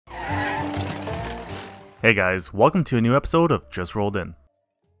Hey guys, welcome to a new episode of Just Rolled In.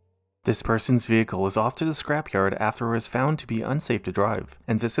 This person's vehicle is off to the scrapyard after it was found to be unsafe to drive,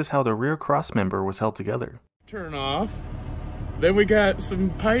 and this is how the rear cross member was held together. Turn off. Then we got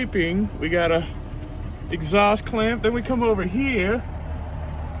some piping. We got a exhaust clamp. Then we come over here.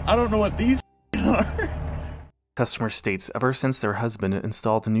 I don't know what these are. Customer states ever since their husband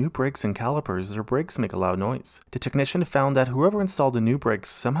installed new brakes and calipers, their brakes make a loud noise. The technician found that whoever installed the new brakes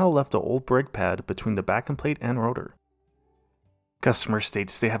somehow left the old brake pad between the backing plate and rotor. Customer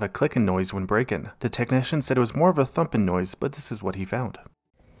states they have a clicking noise when braking. The technician said it was more of a thumping noise, but this is what he found.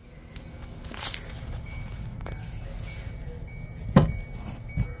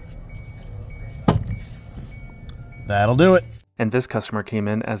 That'll do it. And this customer came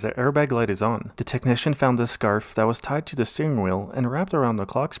in as the airbag light is on. The technician found a scarf that was tied to the steering wheel and wrapped around the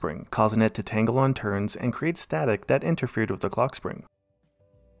clock spring, causing it to tangle on turns and create static that interfered with the clock spring.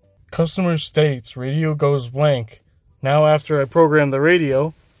 Customer states radio goes blank. Now after I program the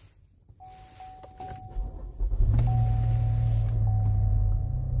radio,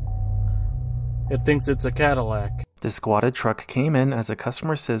 it thinks it's a Cadillac. The squatted truck came in as the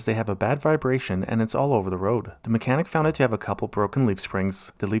customer says they have a bad vibration and it's all over the road. The mechanic found it to have a couple broken leaf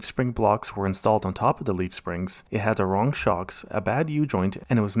springs. The leaf spring blocks were installed on top of the leaf springs. It had the wrong shocks, a bad U-joint,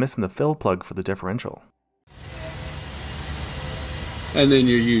 and it was missing the fill plug for the differential. And then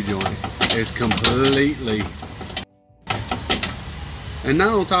your U-joint is completely... And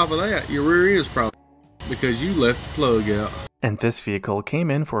now on top of that, your rear end's probably because you left the plug out. And this vehicle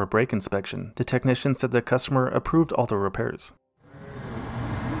came in for a brake inspection. The technician said the customer approved all the repairs.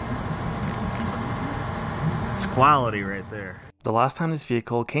 It's quality right there. The last time this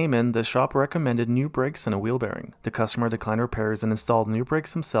vehicle came in, the shop recommended new brakes and a wheel bearing. The customer declined repairs and installed new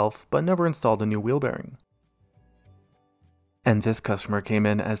brakes himself, but never installed a new wheel bearing. And this customer came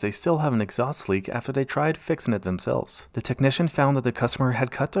in as they still have an exhaust leak after they tried fixing it themselves. The technician found that the customer had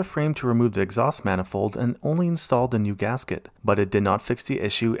cut the frame to remove the exhaust manifold and only installed a new gasket, but it did not fix the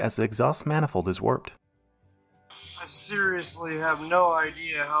issue as the exhaust manifold is warped. I seriously have no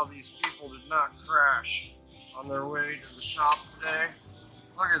idea how these people did not crash on their way to the shop today.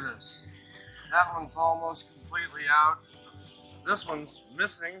 Look at this. That one's almost completely out. This one's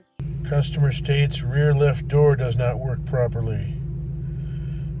missing. Customer states rear lift door does not work properly.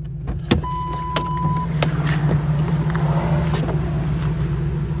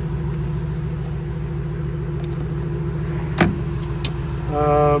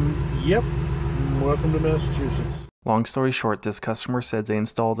 Yep. Welcome to Massachusetts. Long story short, this customer said they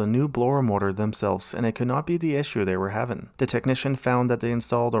installed a new blower motor themselves and it could not be the issue they were having. The technician found that they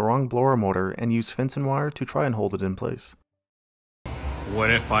installed a wrong blower motor and used fencing wire to try and hold it in place. What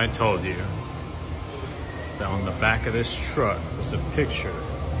if I told you that on the back of this truck was a picture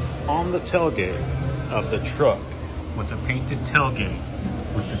on the tailgate of the truck with a painted tailgate,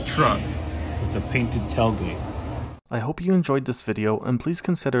 with the truck with the painted tailgate? I hope you enjoyed this video and please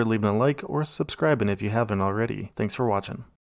consider leaving a like or subscribing if you haven't already. Thanks for watching.